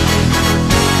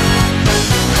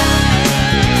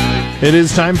It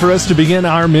is time for us to begin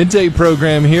our midday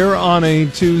program here on a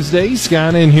Tuesday.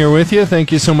 Scott in here with you.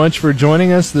 Thank you so much for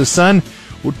joining us. The sun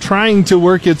trying to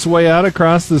work its way out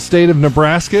across the state of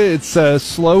Nebraska. It's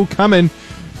slow coming.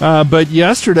 But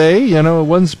yesterday, it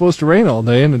wasn't supposed to rain all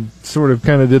day, and it sort of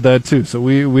kind of did that too. So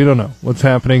we don't know what's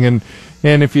happening. And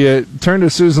if you turn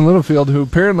to Susan Littlefield, who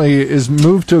apparently is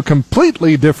moved to a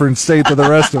completely different state than the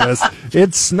rest of us,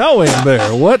 it's snowing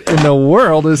there. What in the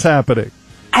world is happening?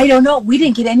 I don't know. We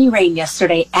didn't get any rain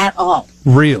yesterday at all.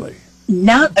 Really?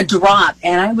 Not a drop.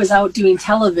 And I was out doing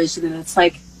television, and it's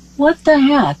like, what the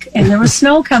heck? And there was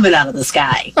snow coming out of the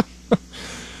sky.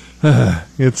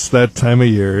 It's that time of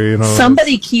year,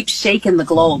 Somebody keeps shaking the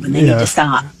globe, and they need to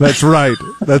stop. That's right.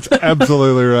 That's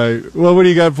absolutely right. Well, what do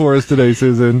you got for us today,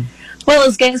 Susan? Well,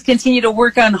 as guys continue to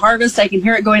work on harvest, I can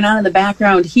hear it going on in the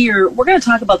background here. We're going to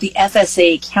talk about the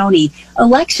FSA county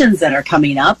elections that are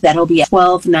coming up. That'll be at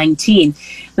 12:19.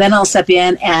 Then I'll step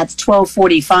in at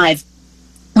 12:45.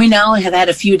 We now have had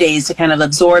a few days to kind of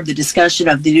absorb the discussion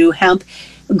of the new hemp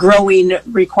growing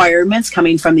requirements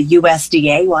coming from the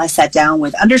USDA. Well, I sat down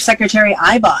with Undersecretary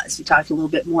Ibas. We talked a little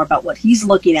bit more about what he's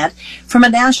looking at from a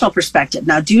national perspective.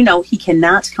 Now, do know he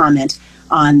cannot comment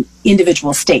on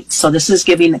individual states. So this is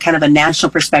giving kind of a national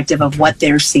perspective of what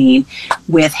they're seeing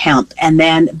with hemp. And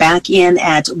then back in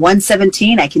at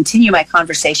 1:17, I continue my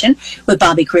conversation with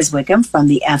Bobby Criswickham from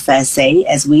the FSA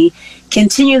as we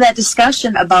continue that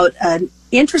discussion about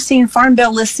interesting Farm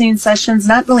Bill listening sessions,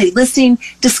 not really listening,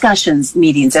 discussions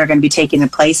meetings that are going to be taking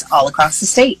place all across the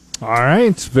state. All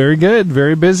right. Very good.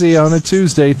 Very busy on a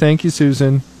Tuesday. Thank you,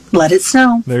 Susan. Let it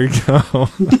snow. There you go.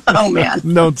 Oh, man.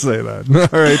 Don't say that.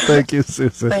 All right. Thank you,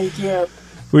 Susan. Thank you.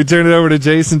 We turn it over to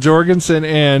Jason Jorgensen,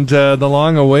 and the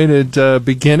long-awaited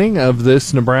beginning of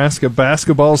this Nebraska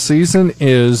basketball season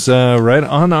is right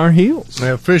on our heels.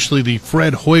 Officially, the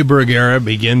Fred Hoiberg era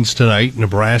begins tonight.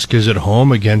 Nebraska's at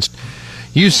home against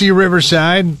UC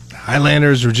Riverside.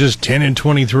 Highlanders were just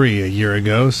 10-23 a year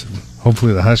ago, so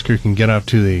hopefully the Huskers can get off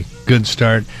to a good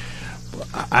start.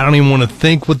 I don't even want to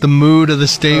think what the mood of the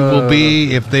state will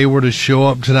be if they were to show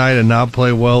up tonight and not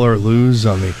play well or lose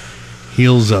on the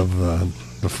heels of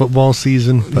the football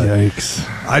season. But yikes.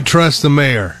 I trust the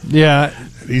mayor. Yeah.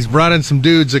 He's brought in some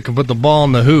dudes that can put the ball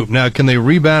in the hoop. Now, can they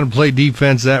rebound and play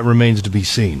defense? That remains to be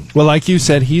seen. Well, like you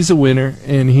said, he's a winner,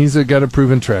 and he's got a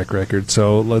proven track record,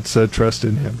 so let's trust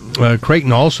in him.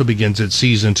 Creighton also begins its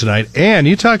season tonight, and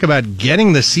you talk about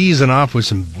getting the season off with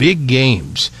some big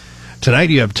games. Tonight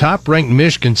you have top-ranked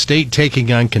Michigan State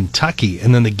taking on Kentucky,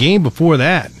 and then the game before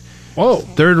that,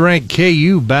 third-ranked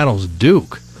KU battles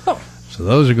Duke. Oh. So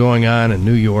those are going on in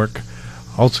New York.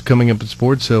 Also coming up in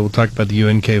sports, we'll talk about the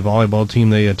UNK volleyball team.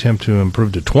 They attempt to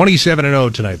improve to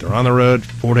 27-0 tonight. They're on the road,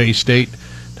 Fort Hays State.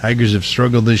 Tigers have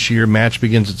struggled this year. Match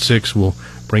begins at 6. We'll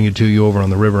bring it to you over on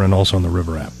the River and also on the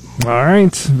River app. All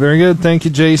right. Very good. Thank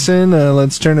you, Jason.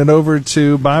 Let's turn it over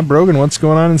to Bob Brogan. What's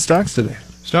going on in stocks today?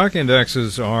 Stock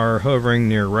indexes are hovering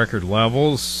near record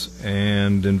levels,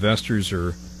 and investors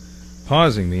are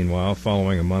pausing, meanwhile,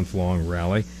 following a month-long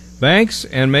rally. Banks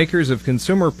and makers of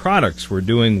consumer products were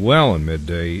doing well in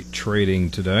midday trading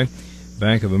today.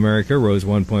 Bank of America rose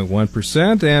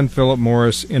 1.1%, and Philip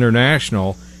Morris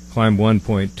International climbed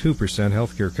 1.2%.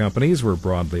 Healthcare companies were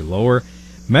broadly lower.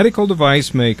 Medical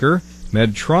device maker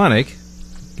Medtronic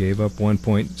gave up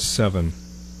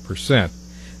 1.7%.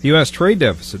 The U.S. trade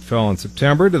deficit fell in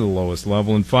September to the lowest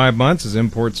level in 5 months as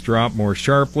imports dropped more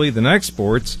sharply than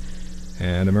exports,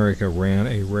 and America ran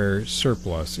a rare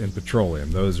surplus in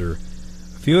petroleum. Those are a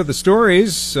few of the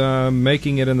stories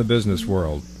making it in the business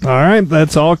world. All right,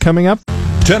 that's all coming up.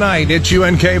 Tonight, it's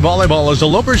UNK volleyball as the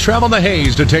Lopers travel to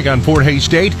Hays to take on Fort Hays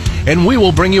State, and we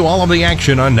will bring you all of the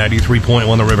action on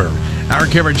 93.1 The River. Our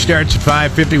coverage starts at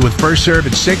 5:50 with first serve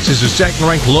at 6 as the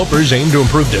second-ranked Lopers aim to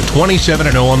improve to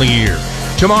 27-0 on the year.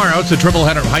 Tomorrow, it's a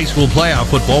triple-header of high school playoff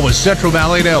football with Central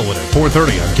Valley at Elwood at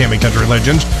 4:30 on Camping Country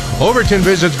Legends. Overton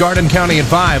visits Garden County at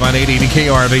 5 on 880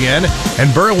 KRVN,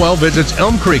 and Burwell visits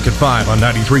Elm Creek at 5 on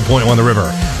 93.1 The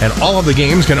River. And all of the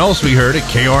games can also be heard at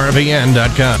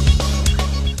KRVN.com.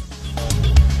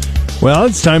 Well,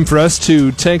 it's time for us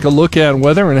to take a look at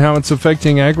weather and how it's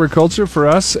affecting agriculture for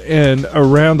us and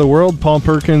around the world. Paul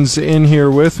Perkins in here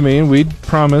with me, and we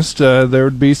promised there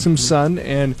would be some sun,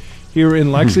 and here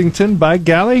in Lexington, by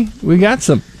golly, we got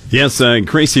some. Yes,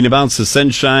 increasing amounts of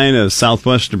sunshine of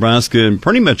southwest Nebraska and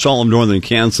pretty much all of northern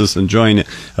Kansas enjoying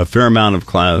a fair amount of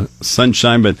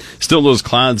sunshine, but still those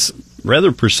clouds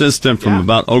rather persistent from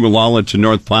about Ogallala to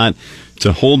North Platte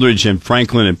to Holdridge and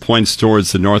Franklin. It points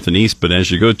towards the north and east, but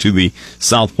as you go to the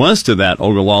southwest of that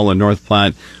Ogallala, North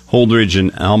Platte, Holdridge,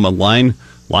 and Alma line,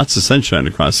 lots of sunshine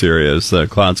across the area as the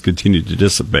clouds continue to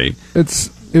dissipate.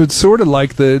 It was sort of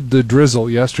like the drizzle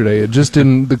yesterday. It just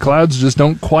didn't. The clouds just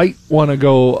don't quite want to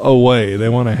go away. They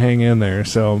want to hang in there.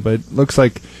 So, but looks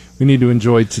like we need to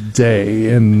enjoy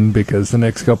today, and because the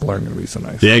next couple aren't going to be so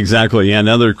nice. Yeah, exactly. Yeah,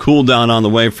 another cool down on the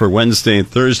way for Wednesday and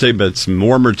Thursday, but some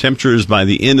warmer temperatures by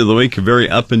the end of the week. A very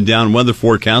up and down weather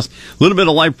forecast. A little bit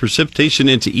of light precipitation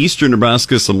into eastern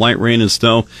Nebraska, some light rain and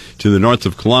snow to the north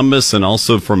of Columbus, and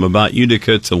also from about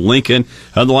Utica to Lincoln.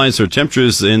 Otherwise, our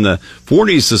temperatures in the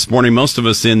 40s this morning. Most of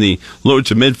us in the low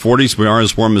to mid 40s. We are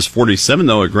as warm as 47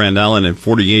 though at Grand Island, and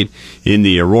 48 in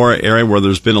the Aurora area, where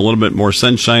there's been a little bit more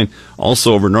sunshine.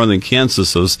 Also over northern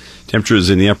Kansas, those temperatures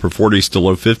in the upper 40s to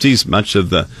low 50s. Much of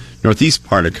the northeast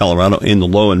part of Colorado in the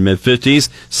low and mid 50s.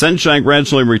 Sunshine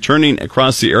gradually returning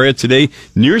across the area today.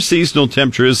 Near seasonal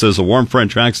temperatures as a warm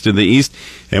front tracks to the east.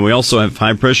 And we also have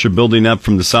high pressure building up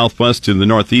from the southwest to the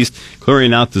northeast,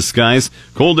 clearing out the skies.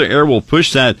 Colder air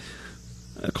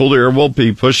will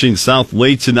be pushing south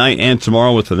late tonight and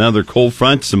tomorrow with another cold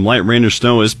front. Some light rain or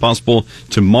snow is possible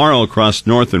tomorrow across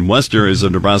north and west areas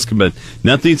of Nebraska, but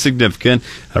nothing significant.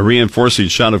 A reinforcing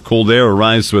shot of cold air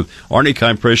arrives with Arctic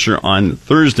high pressure on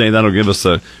Thursday. That'll give us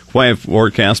a quiet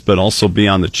forecast, but also be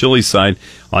on the chilly side.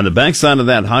 On the backside of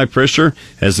that high pressure,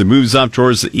 as it moves up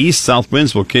towards the east, south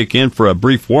winds will kick in for a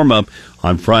brief warm-up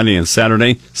on Friday and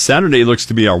Saturday. Saturday looks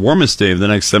to be our warmest day of the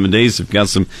next 7 days. We've got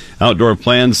some outdoor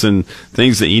plans and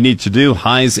things that you need to do.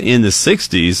 Highs in the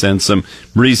 60s and some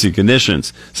breezy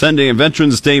conditions. Sunday and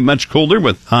Veterans Day, much colder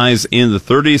with highs in the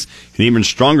 30s. An even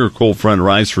stronger cold front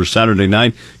rise for Saturday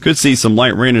night. Could see some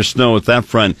light rain or snow with that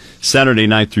front Saturday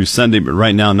night through Sunday, but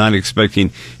right now not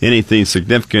expecting anything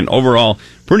significant. Overall,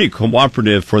 pretty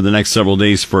cooperative for the next several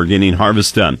days for getting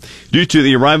harvest done. Due to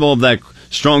the arrival of that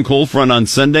strong cold front on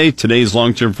Sunday, today's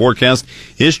long-term forecast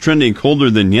is trending colder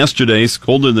than yesterday's.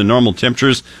 Colder than normal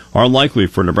temperatures are likely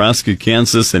for Nebraska,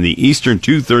 Kansas, and the eastern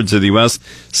two-thirds of the U.S.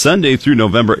 Sunday through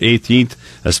November 18th,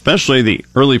 especially the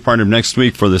early part of next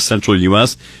week for the central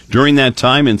U.S. During that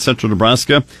time in central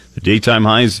Nebraska, the daytime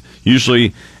highs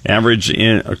usually average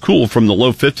in a cool from the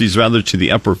low 50s rather to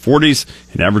the upper 40s,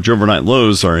 and average overnight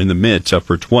lows are in the mid to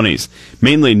upper 20s.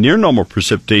 Mainly near normal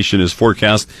precipitation is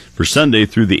forecast for Sunday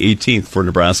through the 18th for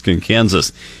Nebraska and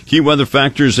Kansas. Key weather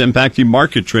factors impacting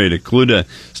market trade include a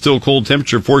still cold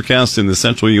temperature forecast in the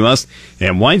central U.S.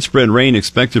 and widespread rain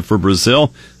expected for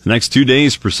Brazil. The next 2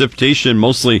 days, precipitation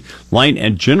mostly light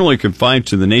and generally confined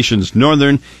to the nation's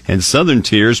northern and southern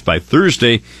tiers. By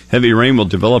Thursday, heavy rain will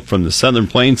develop from the southern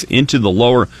plains into the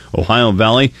lower Ohio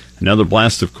Valley. Another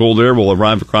blast of cold air will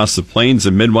arrive across the plains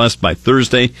and Midwest by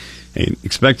Thursday,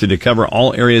 expected to cover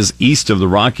all areas east of the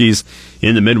Rockies.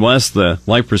 In the Midwest, the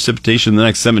light precipitation the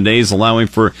next 7 days, allowing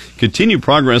for continued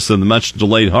progress of the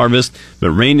much-delayed harvest,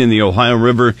 but rain in the Ohio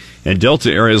River and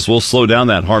Delta areas will slow down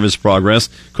that harvest progress.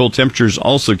 Cold temperatures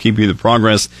also keeping the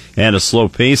progress at a slow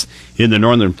pace. In the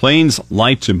northern plains,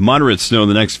 light to moderate snow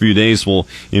the next few days will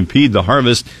impede the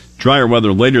harvest. Drier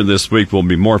weather later this week will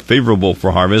be more favorable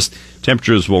for harvest.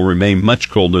 Temperatures will remain much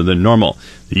colder than normal.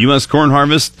 The U.S. corn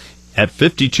harvest at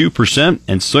 52%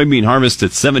 and soybean harvest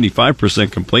at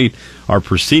 75% complete are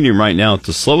proceeding right now at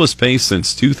the slowest pace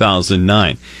since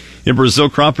 2009. In Brazil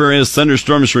crop areas,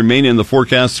 thunderstorms remain in the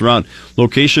forecast throughout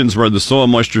locations where the soil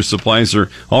moisture supplies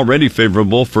are already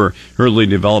favorable for early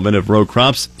development of row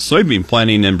crops. Soybean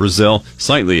planting in Brazil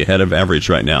slightly ahead of average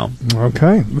right now.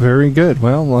 Okay, very good.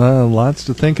 Well, lots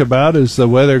to think about as the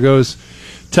weather goes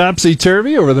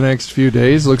topsy-turvy over the next few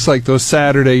days. Looks like though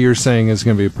Saturday you're saying is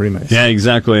going to be pretty nice. Yeah,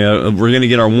 exactly. We're going to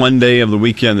get our one day of the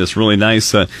weekend that's really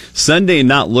nice. Sunday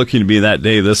not looking to be that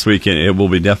day this weekend. It will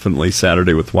be definitely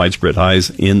Saturday with widespread highs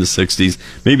in the 60s.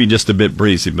 Maybe just a bit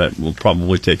breezy, but we'll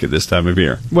probably take it this time of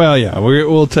year. Well, yeah,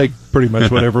 we'll take pretty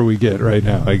much whatever we get right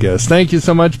now, I guess. Thank you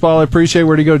so much, Paul. I appreciate it.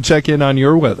 Where to go check in on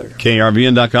your weather?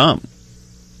 KRVN.com.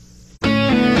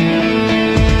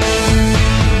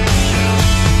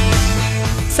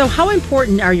 So how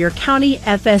important are your county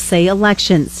FSA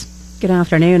elections? Good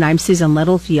afternoon. I'm Susan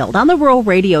Littlefield on the Rural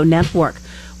Radio Network.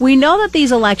 We know that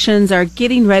these elections are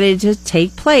getting ready to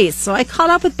take place. So I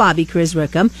caught up with Bobby Cruz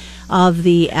Rickham of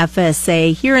the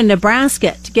FSA here in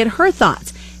Nebraska to get her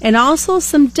thoughts and also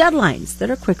some deadlines that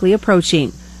are quickly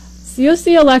approaching.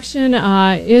 COC election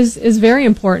is very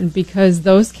important because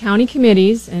those county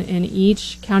committees and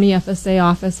each county FSA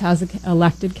office has an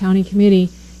elected county committee.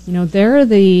 You know, they're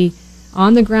the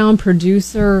on-the-ground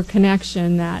producer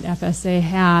connection that FSA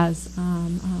has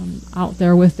out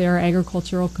there with their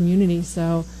agricultural community.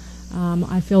 So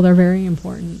I feel they're very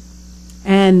important.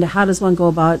 And how does one go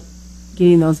about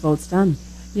getting those votes done?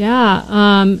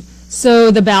 Yeah.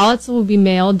 So the ballots will be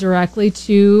mailed directly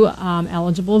to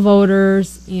eligible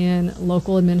voters in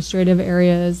local administrative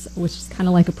areas, which is kind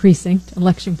of like a precinct,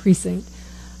 election precinct,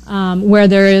 where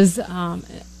there is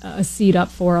a seat up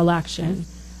for election.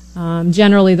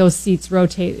 Generally, those seats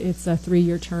rotate. It's a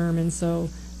 3-year term, and so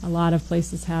a lot of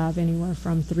places have anywhere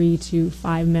from 3 to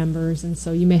 5 members, and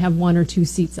so you may have 1 or 2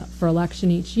 seats up for election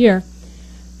each year.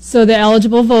 So the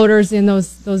eligible voters in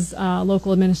those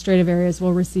local administrative areas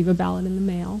will receive a ballot in the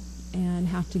mail and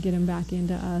have to get them back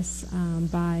into us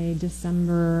by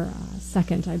December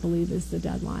 2nd, I believe, is the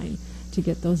deadline to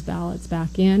get those ballots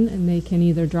back in, and they can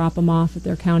either drop them off at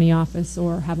their county office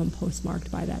or have them postmarked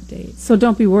by that date. So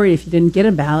don't be worried if you didn't get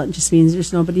a ballot. It just means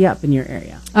there's nobody up in your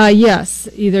area. Yes,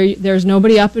 either there's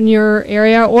nobody up in your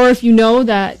area, or if you know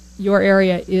that your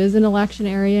area is an election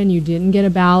area and you didn't get a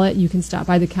ballot, you can stop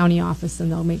by the county office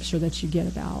and they'll make sure that you get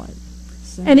a ballot.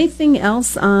 So. Anything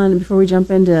else before we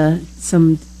jump into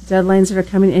some deadlines that are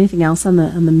coming? Anything else on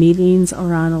the meetings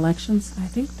or on elections? I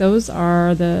think those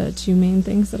are the 2 main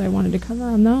things that I wanted to cover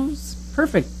on those.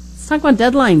 Perfect. Let's talk about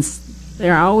deadlines.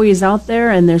 They're always out there,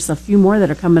 and there's a few more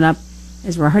that are coming up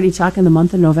as we're already talking the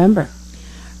month of November.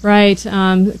 Right.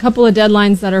 A couple of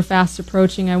deadlines that are fast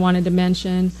approaching I wanted to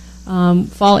mention.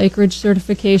 Fall acreage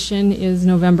certification is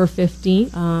November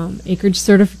 15th. Acreage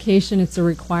certification, it's a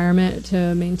requirement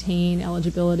to maintain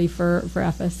eligibility for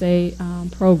FSA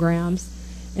programs.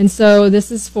 And so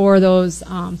this is for those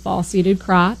fall seeded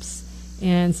crops.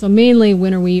 And so mainly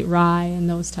winter wheat, rye, and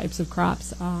those types of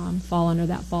crops fall under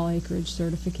that fall acreage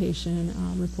certification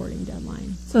reporting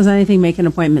deadline. So is anything make an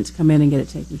appointment to come in and get it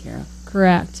taken care of?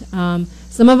 Correct.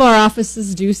 Some of our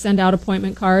offices do send out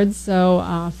appointment cards,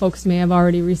 so folks may have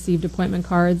already received appointment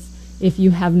cards. If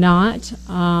you have not,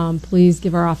 please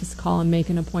give our office a call and make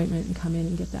an appointment and come in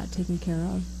and get that taken care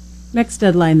of. Next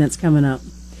deadline that's coming up.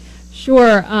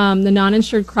 Sure. The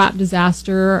Non-Insured Crop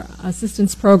Disaster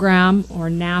Assistance Program, or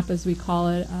NAP as we call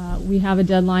it, we have a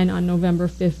deadline on November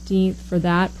 15th for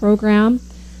that program.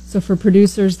 So for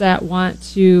producers that want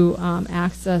to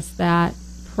access that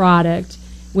product,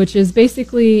 which is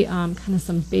basically kind of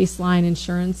some baseline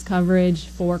insurance coverage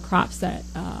for crops that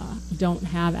don't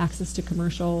have access to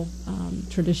commercial,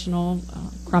 traditional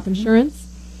crop insurance.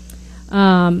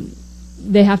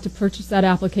 They have to purchase that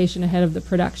application ahead of the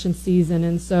production season.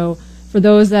 And so for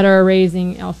those that are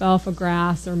raising alfalfa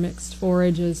grass or mixed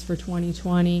forages for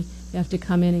 2020, they have to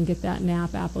come in and get that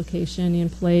NAP application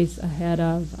in place ahead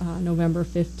of November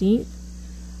 15th.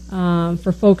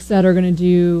 For folks that are going to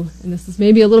do, and this is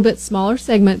maybe a little bit smaller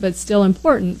segment, but still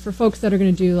important, for folks that are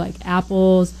going to do like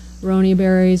apples, roni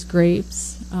berries,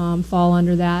 grapes, fall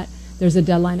under that, there's a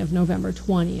deadline of November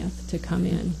 20th to come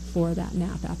in for that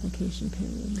NAP application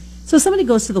period. So if somebody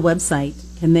goes to the website,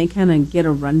 can they kind of get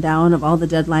a rundown of all the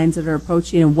deadlines that are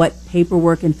approaching and what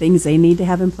paperwork and things they need to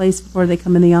have in place before they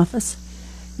come in the office?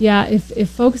 Yeah, if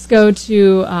folks go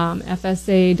to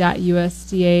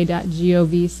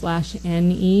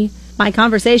fsa.usda.gov/NE. My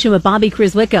conversation with Bobby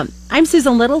Cruz Wickham. I'm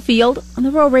Susan Littlefield on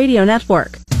the Rural Radio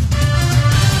Network.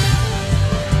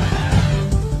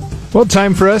 Well,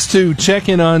 time for us to check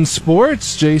in on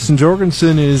sports. Jason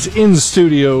Jorgensen is in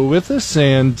studio with us,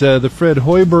 and the Fred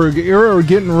Hoiberg era are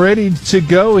getting ready to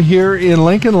go here in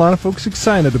Lincoln. A lot of folks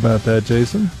excited about that,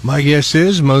 Jason. My guess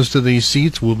is most of these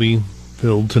seats will be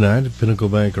filled tonight at Pinnacle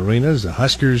Bank Arena as the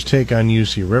Huskers take on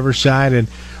UC Riverside. And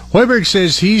Hoiberg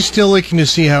says he's still looking to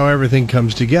see how everything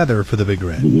comes together for the Big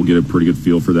Red. We'll get a pretty good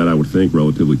feel for that, I would think,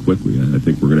 relatively quickly. I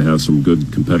think we're going to have some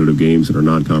good competitive games in our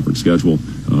non-conference schedule.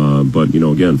 But,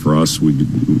 again, for us, we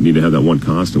need to have that one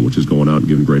constant, which is going out and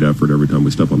giving great effort every time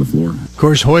we step on the floor. Of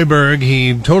course, Hoiberg,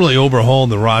 he totally overhauled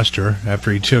the roster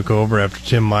after he took over after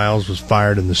Tim Miles was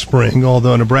fired in the spring,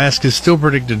 although Nebraska is still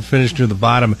predicted to finish near the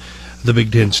bottom the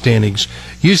Big Ten standings.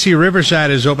 UC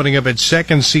Riverside is opening up its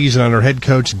second season under head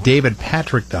coach David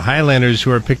Patrick. The Highlanders,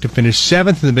 who are picked to finish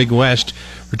 7th in the Big West,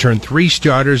 return 3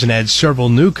 starters and add several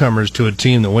newcomers to a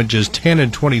team that went just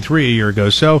 10-23 a year ago.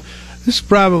 So this is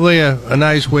probably a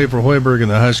nice way for Hoiberg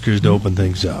and the Huskers to open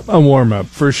things up. A warm-up,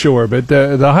 for sure. But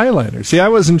the Highlanders, see, I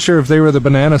wasn't sure if they were the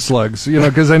Banana Slugs,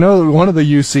 because I know one of the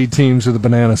UC teams are the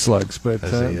Banana Slugs, but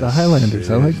the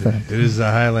Highlanders, I like that. It is the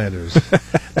Highlanders.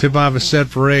 Tip-off is set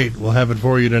for 8. We'll have it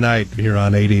for you tonight here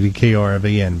on 880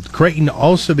 KRVN. Creighton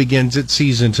also begins its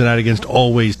season tonight against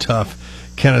always tough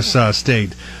Kennesaw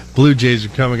State. Blue Jays are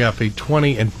coming off a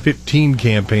 20-15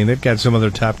 campaign. They've got some of their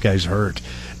top guys hurt.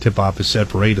 Tip-off is set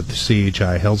for 8 at the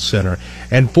CHI Health Center.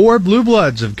 And 4 Blue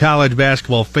Bloods of college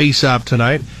basketball face off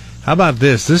tonight. How about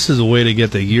this? This is a way to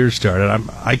get the year started.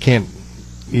 I can't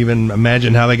even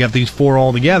imagine how they got these 4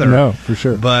 all together. No, for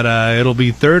sure. But it'll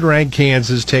be third-ranked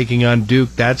Kansas taking on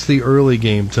Duke. That's the early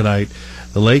game tonight.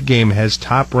 The late game has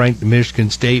top-ranked Michigan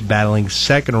State battling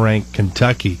second-ranked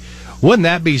Kentucky. Wouldn't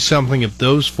that be something if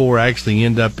those 4 actually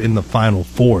end up in the Final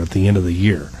Four at the end of the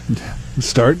year?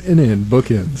 Start and end,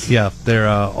 bookends. Yeah, they're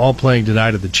all playing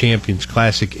tonight at the Champions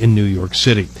Classic in New York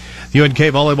City. The UNK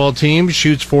volleyball team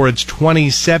shoots for its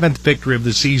 27th victory of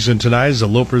the season tonight as the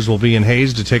Lopers will be in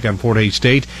Hayes to take on Fort Hays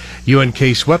State.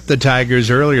 UNK swept the Tigers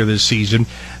earlier this season.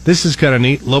 This is kind of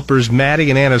neat. Lopers Maddie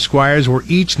and Anna Squires were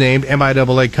each named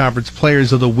MIAA Conference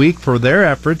Players of the Week for their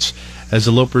efforts as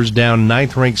the Lopers down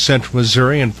 9th-ranked Central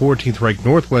Missouri and 14th-ranked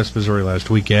Northwest Missouri last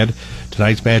weekend.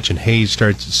 Tonight's match in Hayes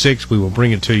starts at 6. We will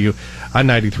bring it to you on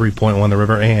 93.1 The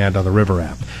River and on the River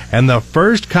app. And the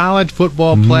first college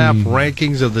football playoff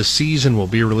rankings of the season will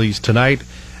be released tonight.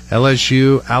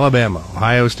 LSU, Alabama,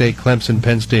 Ohio State, Clemson,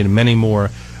 Penn State, and many more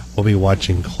will be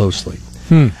watching closely.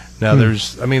 Now,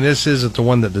 this isn't the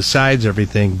one that decides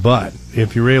everything, but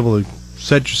if you're able to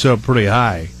set yourself pretty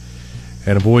high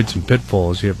and avoid some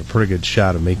pitfalls, you have a pretty good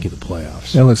shot of making the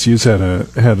playoffs. LSU's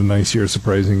had a nice year,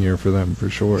 surprising year for them, for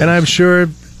sure. And I'm sure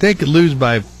they could lose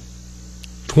by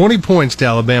 20 points to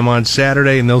Alabama on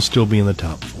Saturday, and they'll still be in the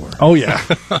top 4. Oh, yeah.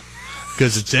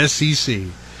 Because it's SEC.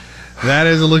 That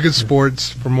is a look at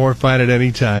sports. For more, find it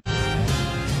anytime.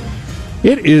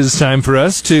 It is time for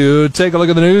us to take a look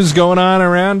at the news going on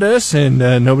around us, and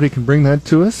nobody can bring that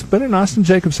to us but in Austin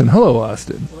Jacobson. Hello,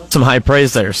 Austin. Some high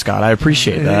praise there, Scott. I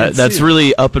appreciate that. That's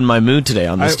really up in my mood today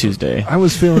on this Tuesday. I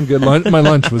was feeling good. My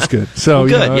lunch was good. So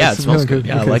good. Yeah, it smells good.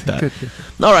 Yeah, okay. I like that. Good.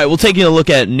 All right, well, taking a look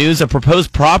at news, a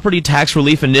proposed property tax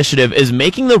relief initiative is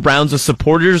making the rounds of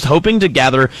supporters hoping to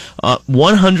gather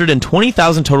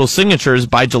 120,000 total signatures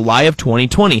by July of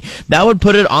 2020. That would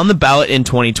put it on the ballot in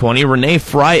 2020. Renee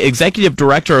Fry, executive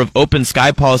director of Open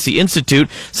Sky Policy Institute,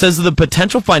 says the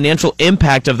potential financial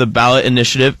impact of the ballot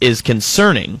initiative is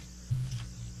concerning.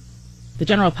 The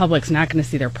general public's not going to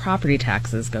see their property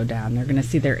taxes go down. They're going to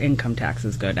see their income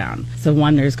taxes go down. So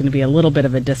one, there's going to be a little bit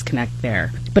of a disconnect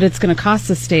there. But it's going to cost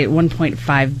the state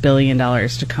 $1.5 billion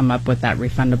to come up with that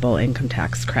refundable income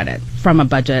tax credit from a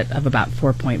budget of about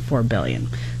 $4.4 billion.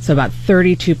 So about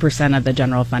 32% of the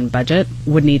general fund budget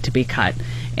would need to be cut.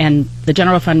 And the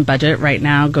general fund budget right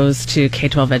now goes to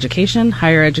K-12 education,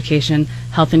 higher education,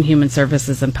 health and human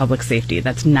services, and public safety.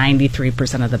 That's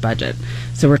 93% of the budget.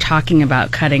 So we're talking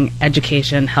about cutting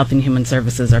education, health and human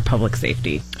services, or public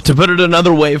safety. To put it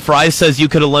another way, Fry says you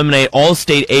could eliminate all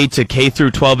state aid to K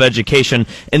through 12 education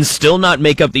and still not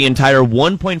make up the entire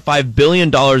 $1.5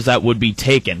 billion that would be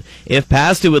taken. If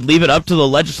passed, it would leave it up to the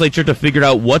legislature to figure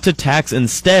out what to tax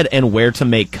instead and where to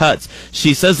make cuts.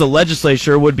 She says the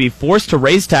legislature would be forced to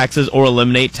raise taxes or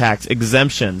eliminate tax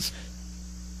exemptions.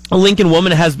 A Lincoln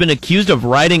woman has been accused of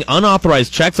writing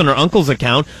unauthorized checks on her uncle's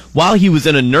account while he was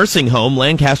in a nursing home.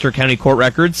 Lancaster County court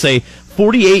records say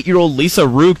 48-year-old Lisa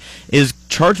Rook is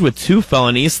charged with 2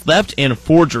 felonies, theft and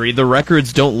forgery. The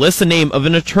records don't list the name of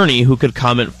an attorney who could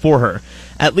comment for her.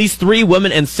 At least 3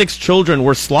 women and 6 children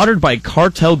were slaughtered by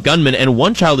cartel gunmen, and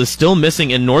 1 child is still missing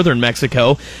in northern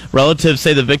Mexico. Relatives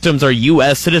say the victims are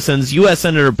U.S. citizens. U.S.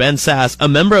 Senator Ben Sasse, a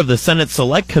member of the Senate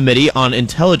Select Committee on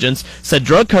Intelligence, said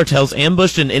drug cartels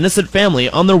ambushed an innocent family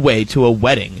on their way to a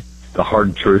wedding. The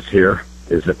hard truth here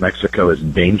is that Mexico is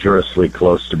dangerously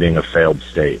close to being a failed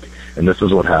state. And this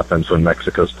is what happens when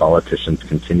Mexico's politicians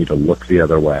continue to look the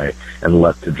other way and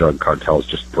let the drug cartels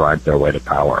just bribe their way to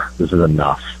power. This is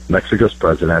enough. Mexico's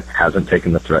president hasn't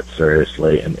taken the threat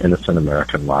seriously, and innocent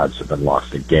American lives have been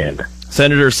lost again.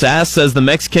 Senator Sasse says the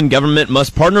Mexican government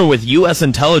must partner with U.S.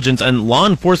 intelligence and law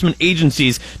enforcement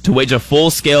agencies to wage a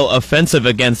full-scale offensive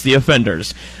against the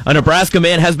offenders. A Nebraska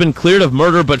man has been cleared of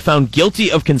murder but found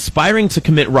guilty of conspiring to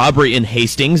commit robbery in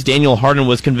Hastings. Daniel Hardin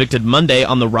was convicted Monday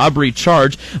on the robbery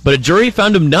charge, but a jury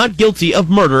found him not guilty of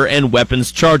murder and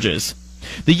weapons charges.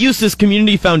 The Eustis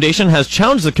Community Foundation has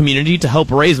challenged the community to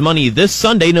help raise money this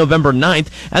Sunday, November 9th,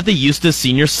 at the Eustis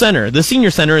Senior Center. The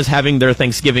Senior Center is having their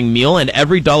Thanksgiving meal, and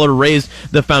every dollar raised,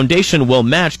 the foundation will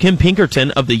match. Kim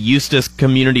Pinkerton of the Eustis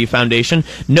Community Foundation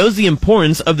knows the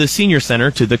importance of the Senior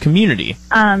Center to the community.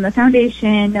 The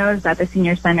foundation knows that the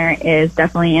Senior Center is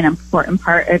definitely an important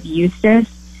part of Eustis,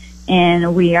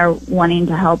 and we are wanting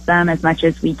to help them as much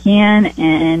as we can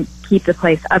and keep the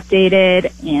place updated,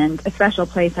 and a special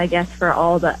place, I guess, for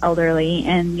all the elderly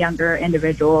and younger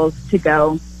individuals to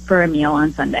go for a meal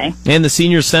on Sunday. And the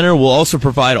Senior Center will also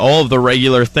provide all of the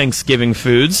regular Thanksgiving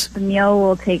foods. The meal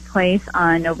will take place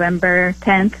on November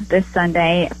 10th, this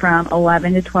Sunday, from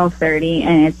 11 to 12:30,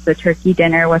 and it's the turkey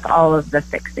dinner with all of the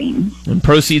fixings. And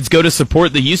proceeds go to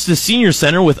support the Eustis Senior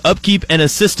Center with upkeep and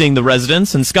assisting the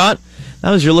residents. And Scott,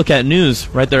 that was your look at news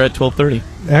right there at 12:30.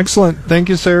 Excellent. Thank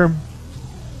you, Sarah.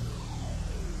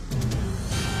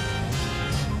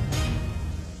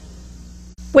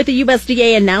 With the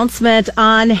USDA announcement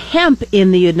on hemp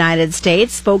in the United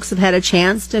States, folks have had a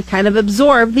chance to kind of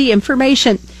absorb the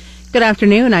information. Good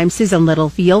afternoon. I'm Susan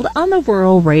Littlefield on the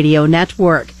Rural Radio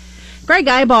Network. Greg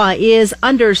Ibaugh is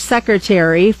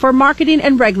Undersecretary for Marketing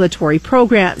and Regulatory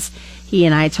Programs. He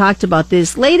and I talked about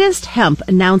this latest hemp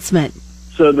announcement.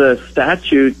 So the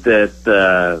statute that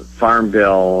the Farm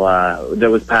Bill, that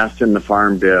was passed in the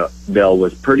Farm Bill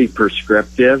was pretty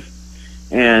prescriptive,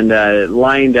 and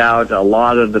lined out a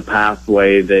lot of the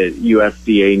pathway that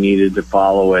USDA needed to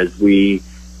follow as we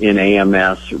in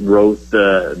AMS wrote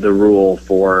the rule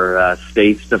for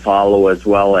states to follow, as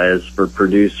well as for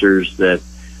producers that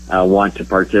want to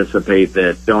participate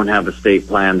that don't have a state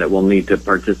plan that will need to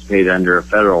participate under a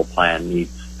federal plan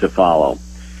needs to follow.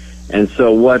 And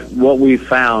so what we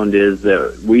found is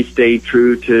that we stayed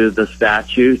true to the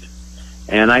statute,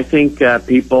 and I think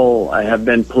people have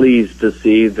been pleased to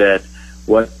see that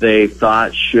what they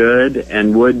thought should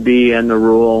and would be in the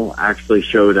rule actually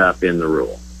showed up in the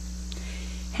rule.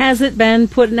 Has it been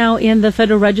put now in the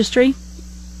Federal Registry?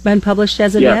 Been published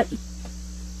as of yet?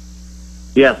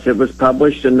 Yes, it was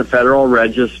published in the Federal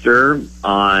Register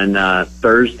on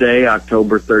Thursday,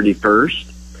 October 31st.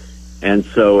 And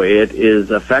so it is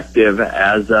effective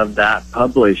as of that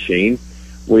publishing.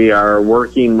 We are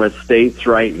working with states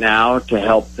right now to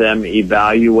help them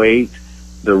evaluate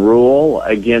the rule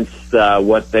against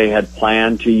what they had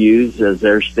planned to use as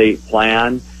their state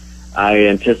plan. I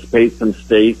anticipate some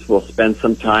states will spend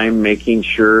some time making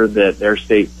sure that their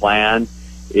state plan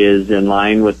is in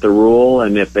line with the rule,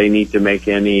 and if they need to make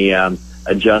any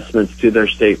adjustments to their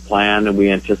state plan, and we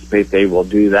anticipate they will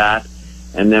do that.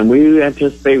 And then we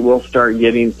anticipate we'll start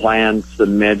getting plans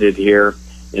submitted here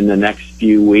in the next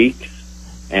few weeks,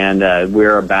 and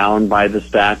we're bound by the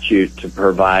statute to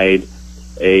provide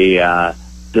a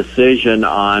decision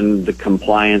on the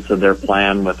compliance of their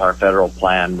plan with our federal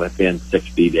plan within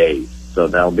 60 days. So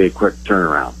that'll be a quick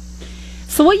turnaround.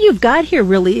 So what you've got here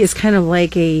really is kind of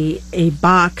like a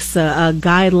box, a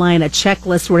guideline, a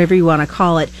checklist, whatever you want to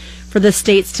call it, for the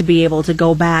states to be able to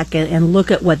go back and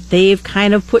look at what they've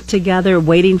kind of put together,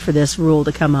 waiting for this rule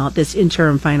to come out, this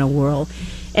interim final rule,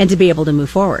 and to be able to move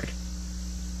forward.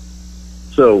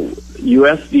 So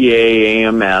USDA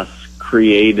AMS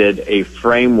created a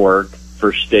framework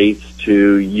for states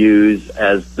to use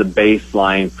as the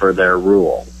baseline for their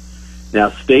rule.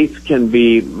 Now, states can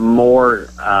be more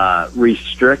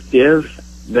restrictive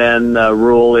than the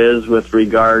rule is with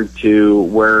regard to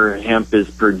where hemp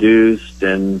is produced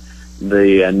and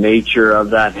the nature of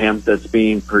that hemp that's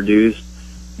being produced,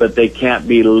 but they can't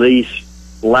be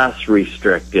less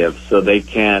restrictive. So they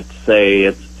can't say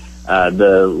it's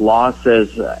the law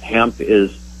says hemp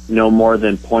is no more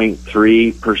than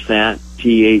 0.3%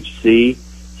 THC.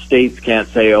 States can't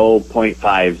say,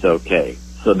 0.5 is okay.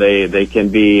 So they can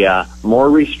be more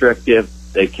restrictive.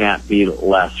 They can't be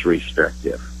less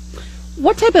restrictive.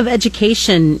 What type of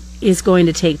education is going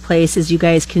to take place as you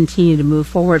guys continue to move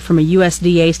forward from a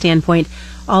USDA standpoint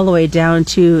all the way down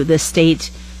to the state,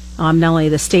 not only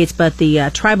the states, but the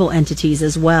tribal entities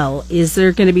as well? Is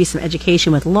there going to be some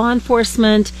education with law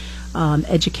enforcement,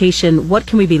 education? What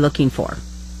can we be looking for?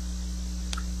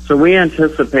 So we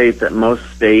anticipate that most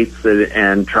states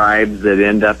and tribes that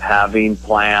end up having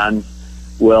plans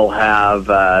will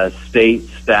have state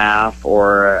staff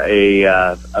or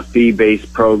a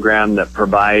fee-based program that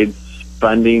provides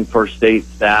funding for state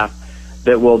staff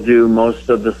that will do most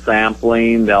of the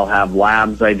sampling. They'll have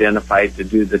labs identified to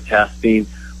do the testing.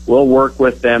 We'll work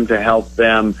with them to help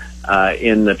them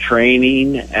in the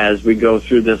training as we go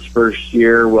through this first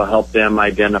year. We'll help them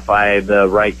identify the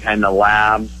right kind of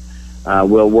labs.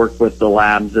 We'll work with the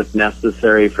labs if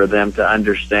necessary for them to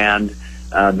understand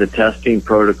the testing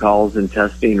protocols and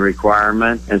testing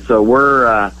requirements. And so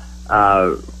we're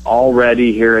all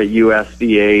ready here at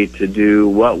USDA to do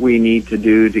what we need to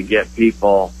do to get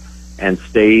people and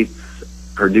states,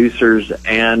 producers,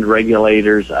 and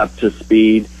regulators up to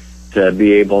speed to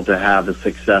be able to have a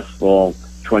successful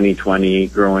 2020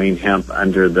 growing hemp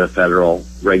under the federal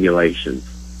regulations.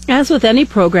 As with any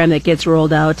program that gets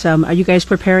rolled out, are you guys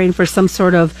preparing for some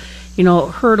sort of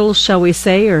hurdles, shall we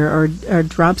say, or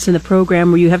drops in the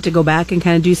program where you have to go back and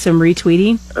kind of do some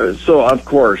retweeting? So, of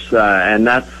course, and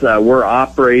that's we're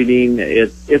operating.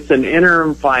 It's an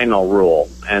interim final rule,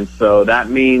 and so that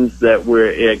means that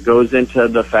it goes into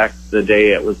effect the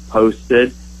day it was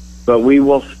posted, but we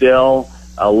will still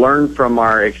learn from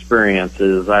our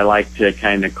experiences. I like to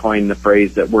kind of coin the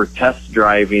phrase that we're test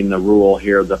driving the rule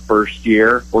here the first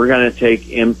year. We're going to take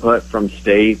input from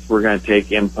states. We're going to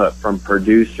take input from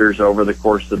producers over the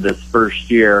course of this first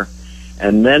year,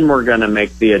 and then we're going to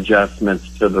make the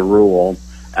adjustments to the rule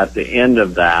at the end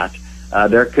of that.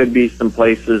 There could be some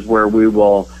places where we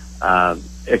will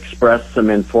express some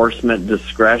enforcement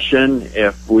discretion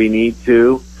if we need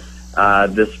to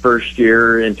this first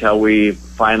year until we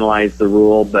finalize the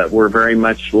rule, but we're very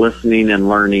much listening and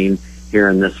learning here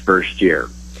in this first year.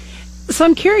 So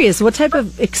I'm curious, what type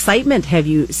of excitement have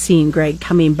you seen, Greg,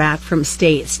 coming back from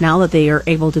states now that they are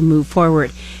able to move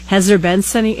forward? Has there been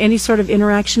any sort of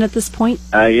interaction at this point?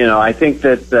 I think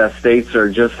that states are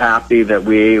just happy that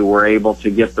we were able to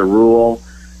get the rule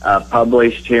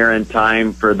published here in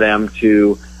time for them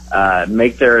to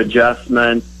make their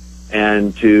adjustments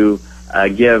and to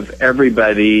give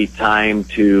everybody time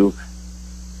to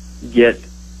get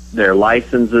their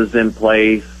licenses in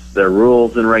place, their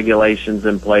rules and regulations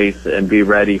in place, and be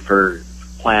ready for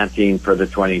planting for the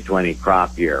 2020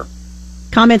 crop year.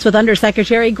 Comments with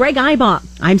Undersecretary Greg Ibach.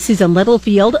 I'm Susan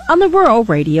Littlefield on the Rural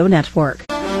Radio Network.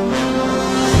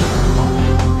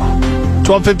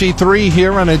 12:53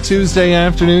 here on a Tuesday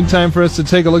afternoon. Time for us to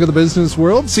take a look at the business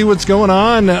world, see what's going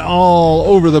on all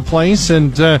over the place,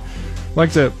 and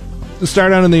like to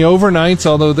start out in the overnights,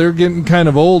 although they're getting kind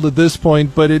of old at this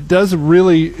point, but it does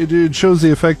really, it shows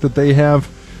the effect that they have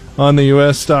on the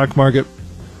U.S. stock market.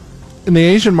 In the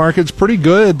Asian market's pretty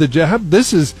good.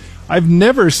 I've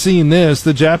never seen this.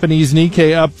 The Japanese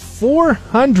Nikkei up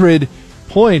 400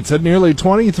 points at nearly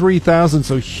 23,000,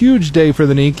 so huge day for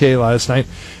the Nikkei last night.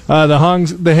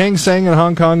 The Hang Seng in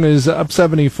Hong Kong is up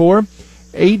 74.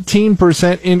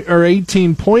 18%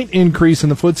 increase in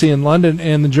the FTSE in London,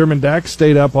 and the German DAX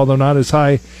stayed up, although not as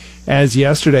high as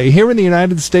yesterday. Here in the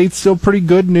United States, still pretty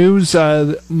good news,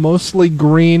 mostly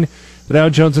green. The Dow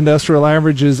Jones Industrial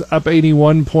Average is up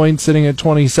 81 points, sitting at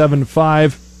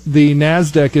 27.5. The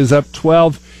NASDAQ is up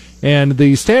 12, and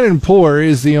the Standard & Poor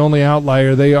is the only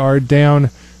outlier. They are down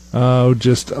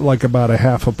just like about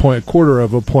a quarter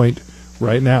of a point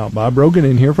right now. Bob Rogan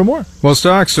in here for more. Well,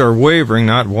 stocks are wavering,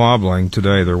 not wobbling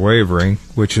today. They're wavering,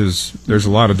 there's a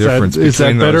lot of difference between those two.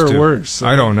 Is that better or worse?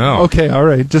 I don't know. Okay, all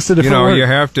right. Just a different word.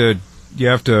 You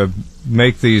have to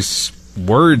make these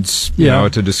words, to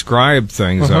describe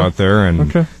things out there,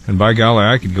 and by golly,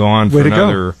 I could go on for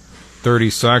another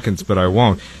 30 seconds, but I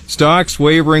won't. Stocks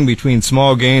wavering between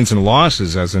small gains and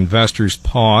losses as investors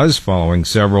pause following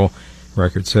several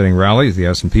record-setting rallies. The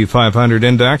S&P 500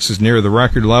 index is near the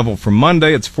record level from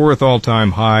Monday, its fourth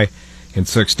all-time high in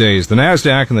 6 days. The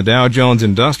NASDAQ and the Dow Jones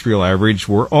Industrial Average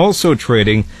were also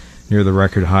trading near the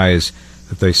record highs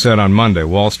that they set on Monday.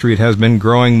 Wall Street has been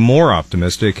growing more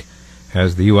optimistic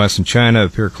as the U.S. and China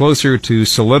appear closer to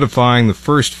solidifying the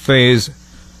first phase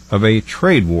of a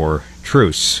trade war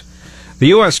truce. The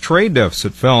U.S. trade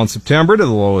deficit fell in September to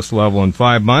the lowest level in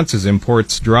 5 months as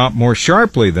imports dropped more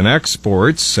sharply than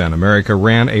exports, and America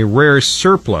ran a rare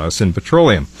surplus in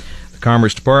petroleum. The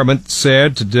Commerce Department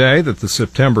said today that the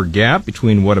September gap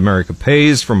between what America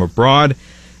pays from abroad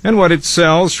and what it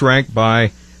sells shrank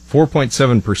by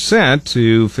 4.7%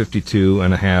 to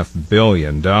 $52.5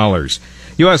 billion.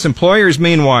 U.S. employers,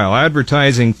 meanwhile,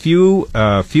 advertising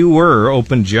fewer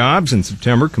open jobs in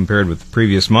September compared with the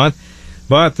previous month.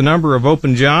 But the number of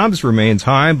open jobs remains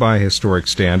high by historic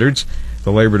standards.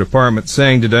 The Labor Department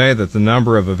saying today that the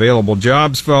number of available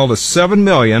jobs fell to 7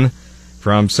 million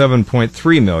from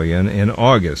 7.3 million in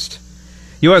August.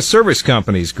 U.S. service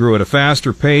companies grew at a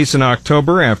faster pace in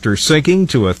October after sinking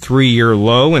to a 3-year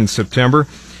low in September.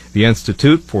 The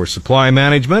Institute for Supply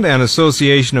Management and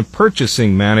Association of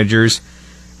Purchasing Managers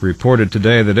reported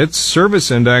today that its service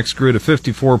index grew to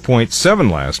 54.7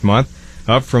 last month,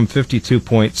 up from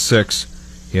 52.6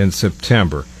 in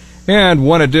September. And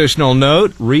one additional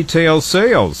note, retail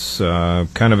sales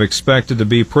kind of expected to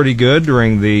be pretty good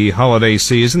during the holiday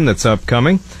season that's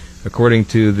upcoming, according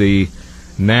to the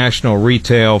National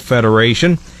Retail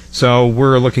Federation. So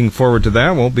we're looking forward to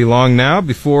that. Won't be long now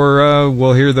before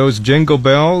we'll hear those jingle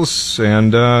bells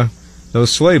and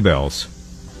those sleigh bells.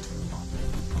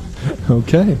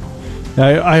 Okay.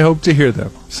 I hope to hear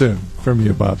them soon from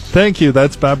you, Bob. Thank you.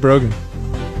 That's Bob Brogan.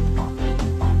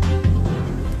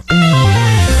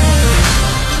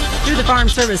 Farm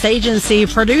Service Agency,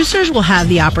 producers will have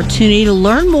the opportunity to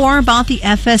learn more about the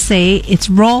FSA, its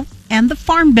role, and the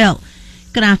Farm Bill.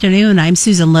 Good afternoon. I'm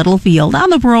Susan Littlefield on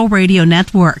the Rural Radio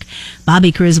Network.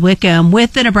 Bobby Cruz Wickham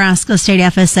with the Nebraska State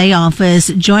FSA office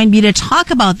joined me to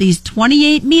talk about these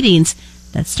 28 meetings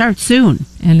that start soon.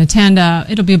 And attend,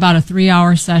 it'll be about a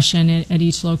 3-hour session at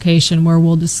each location where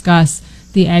we'll discuss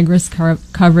the ag-risk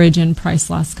coverage and price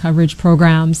loss coverage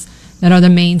programs that are the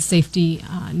main safety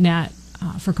net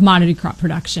for commodity crop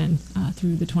production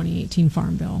through the 2018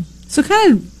 Farm Bill. So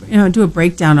kind of do a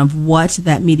breakdown of what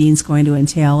that meeting is going to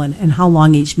entail and how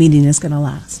long each meeting is going to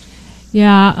last.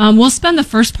 Yeah, we'll spend the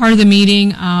first part of the meeting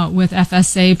with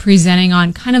FSA presenting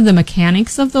on kind of the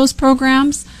mechanics of those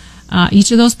programs.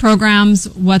 Each of those programs,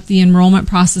 what the enrollment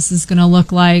process is going to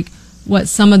look like, what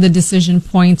some of the decision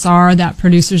points are that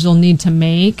producers will need to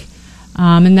make.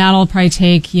 And that'll probably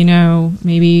take,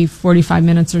 maybe 45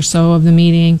 minutes or so of the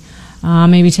meeting,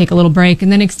 maybe take a little break.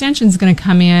 And then Extension is going to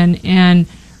come in and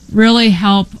really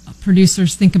help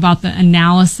producers think about the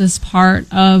analysis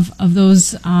part of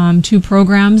those two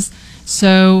programs.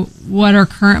 So what are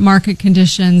current market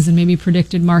conditions and maybe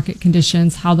predicted market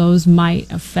conditions, how those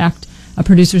might affect a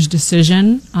producer's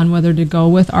decision on whether to go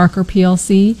with ARC or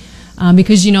PLC.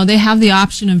 Because, they have the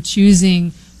option of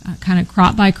choosing kind of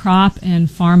crop by crop and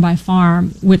farm by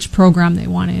farm which program they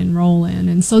want to enroll in.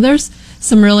 And so there's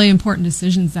some really important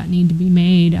decisions that need to be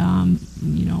made,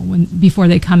 before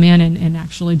they come in and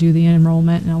actually do the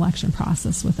enrollment and election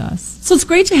process with us. So it's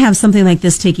great to have something like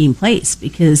this taking place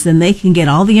because then they can get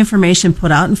all the information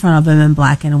put out in front of them in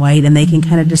black and white and they can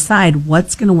kind of decide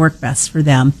what's going to work best for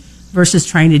them versus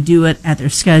trying to do it at their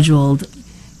scheduled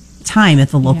time at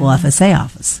the local FSA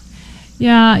office.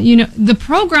 Yeah, the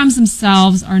programs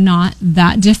themselves are not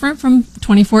that different from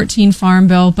 2014 Farm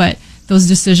Bill, but those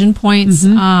decision points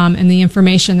and the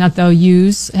information that they'll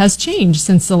use has changed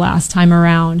since the last time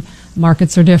around.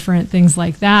 Markets are different, things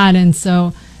like that, and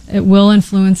so it will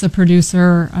influence a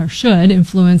producer, or should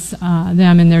influence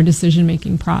them in their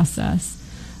decision-making process.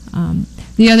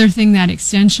 The other thing that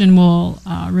Extension will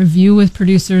review with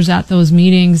producers at those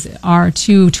meetings are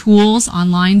 2 tools,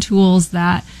 online tools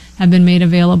that have been made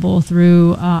available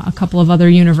through a couple of other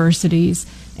universities.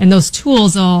 And those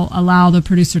tools will allow the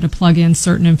producer to plug in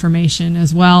certain information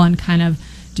as well and kind of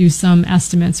do some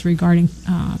estimates regarding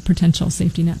potential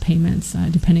safety net payments,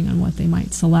 depending on what they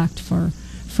might select for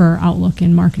outlook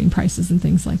in marketing prices and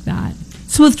things like that.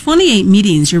 So with 28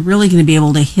 meetings, you're really going to be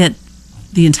able to hit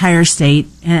the entire state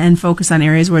and focus on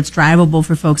areas where it's drivable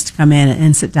for folks to come in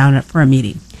and sit down for a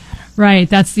meeting. Right,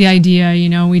 that's the idea.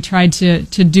 We tried to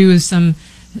do some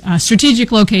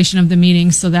strategic location of the meeting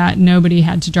so that nobody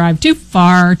had to drive too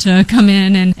far to come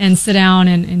in and sit down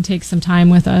and take some time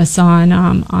with us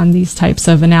on these types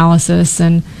of analysis.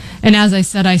 And as I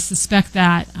said, I suspect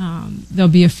that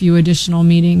there'll be a few additional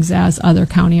meetings as other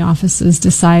county offices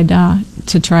decide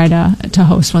to try to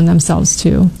host one themselves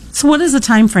too. So what is the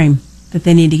time frame that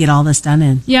they need to get all this done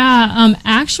in? Yeah,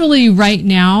 actually right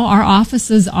now our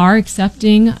offices are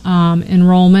accepting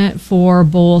enrollment for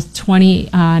both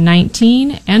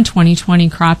 2019 and 2020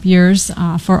 crop years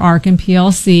for ARC and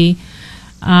PLC.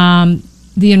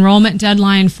 The enrollment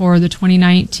deadline for the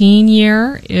 2019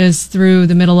 year is through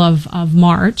the middle of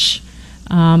March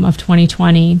of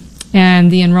 2020. And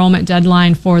the enrollment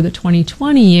deadline for the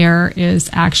 2020 year is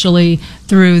actually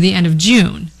through the end of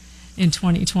June in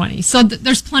 2020. So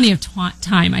there's plenty of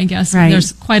time, I guess. Right.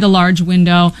 There's quite a large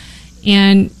window.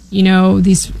 And,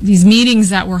 these meetings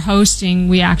that we're hosting,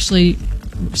 we actually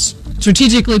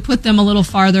strategically put them a little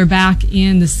farther back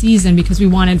in the season because we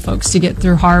wanted folks to get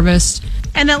through harvest.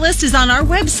 And that list is on our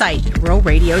website,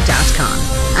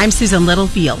 ruralradio.com. I'm Susan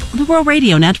Littlefield, on the Rural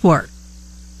Radio Network.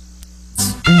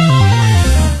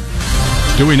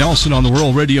 Dewey Nelson on the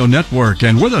Rural Radio Network,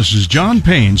 and with us is John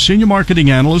Payne, Senior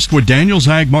Marketing Analyst with Daniels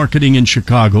Ag Marketing in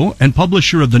Chicago and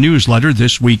publisher of the newsletter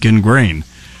This Week in Grain.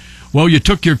 Well, you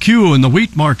took your cue in the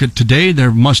wheat market today.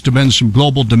 There must have been some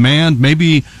global demand,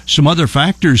 maybe some other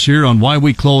factors here on why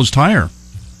we closed higher.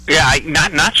 Yeah,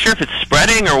 not sure if it's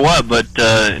spreading or what, but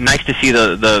nice to see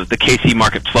the KC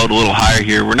market float a little higher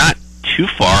here. We're not too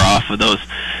far off of those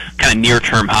kind of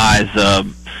near-term highs.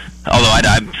 Although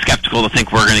I'm skeptical to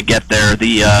think we're going to get there.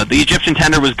 The Egyptian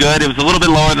tender was good. It was a little bit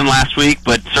lower than last week,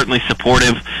 but certainly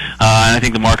supportive. And I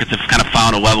think the markets have kind of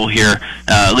found a level here,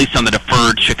 at least on the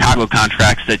deferred Chicago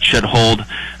contracts that should hold.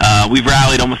 We've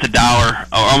rallied almost $1 or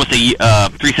almost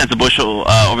 3 cents a bushel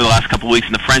over the last couple of weeks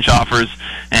in the French offers,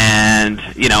 and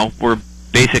we're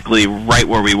basically right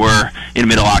where we were in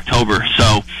middle October.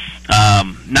 So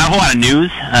not a whole lot of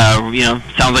news.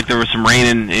 Sounds like there was some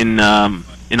rain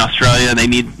in in Australia. They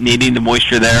needing the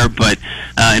moisture there, but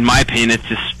in my opinion, it's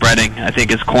just spreading. I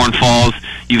think as corn falls,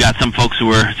 you got some folks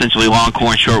who are essentially long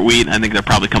corn, short wheat. I think they're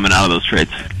probably coming out of those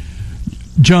trades.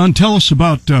 John, tell us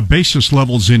about basis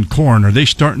levels in corn. Are they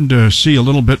starting to see a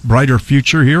little bit brighter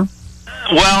future here?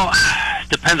 Well,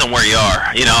 depends on where you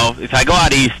are. You know, if I go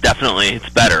out east, definitely it's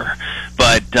better.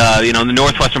 But, you know, in the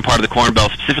northwestern part of the Corn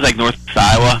Belt, specifically like northwest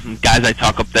Iowa, guys I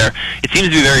talk up there, it seems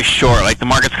to be very short. Like the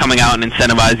market's coming out and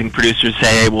incentivizing producers,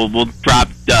 say, hey, we'll drop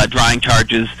drying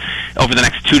charges over the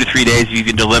next 2 to 3 days if you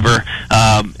can deliver.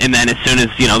 And then as soon as,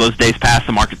 you know, those days pass,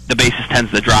 the basis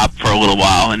tends to drop for a little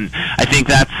while. And I think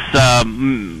that's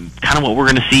kind of what we're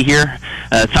going to see here.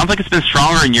 It sounds like it's been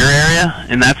stronger in your area,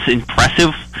 and that's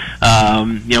impressive.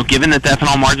 You know, given that the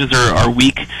ethanol margins are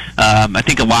weak, I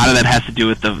think a lot of that has to do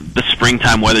with the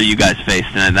springtime weather you guys faced,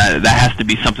 and that has to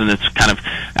be something that's kind of,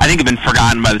 I think, been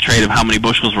forgotten by the trade of how many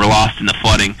bushels were lost in the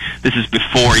flooding. This is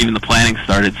before even the planting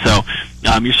started, so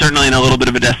you're certainly in a little bit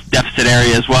of a deficit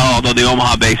area as well, although the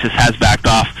Omaha basis has backed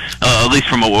off, at least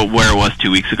from where it was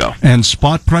 2 weeks ago. And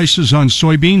spot prices on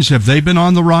soybeans, have they been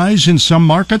on the rise in some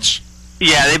markets?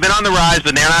 Yeah, they've been on the rise,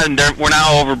 but we're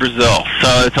now over Brazil,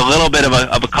 so it's a little bit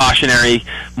of a cautionary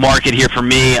market here for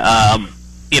me.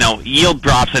 You know, yield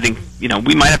drops, I think, you know,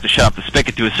 we might have to shut up the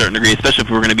spigot to a certain degree, especially if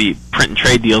we're going to be printing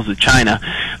trade deals with China.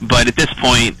 But at this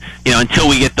point, you know, until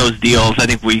we get those deals, I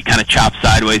think we kind of chop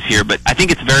sideways here. But I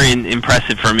think it's very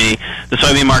impressive for me. The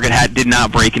soybean market did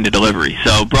not break into delivery,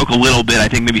 so broke a little bit, I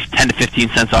think maybe 10 to 15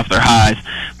 cents off their highs.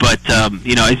 But,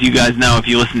 you know, as you guys know, if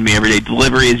you listen to me every day,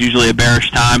 delivery is usually a bearish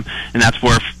time, and that's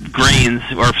where grains,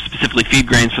 or specifically feed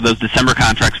grains for those December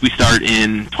contracts, we start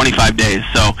in 25 days.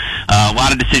 So a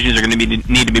lot of decisions are going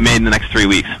to need to be made in the next 3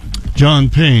 weeks. John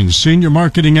Payne, Senior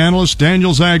Marketing Analyst,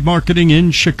 Daniels Ag Marketing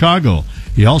in Chicago.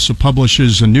 He also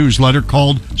publishes a newsletter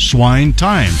called Swine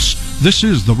Times. This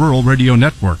is the Rural Radio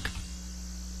Network.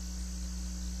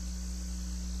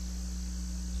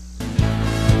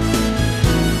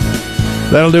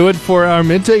 That'll do it for our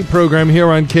midday program here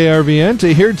on KRVN.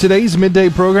 To hear today's midday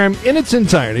program in its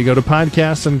entirety, go to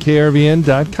podcasts on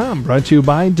krvn.com. Brought to you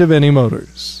by Davini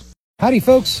Motors. Howdy,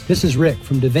 folks. This is Rick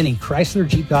from Davini Chrysler,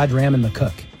 Jeep, Dodge, Ram, and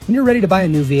McCook. When you're ready to buy a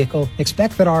new vehicle,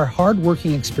 expect that our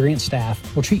hard-working, experienced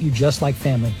staff will treat you just like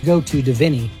family. Go to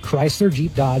Davini Chrysler,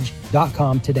 Jeep,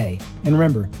 Dodge.com today. And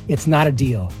remember, it's not a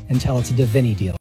deal until it's a Davini deal.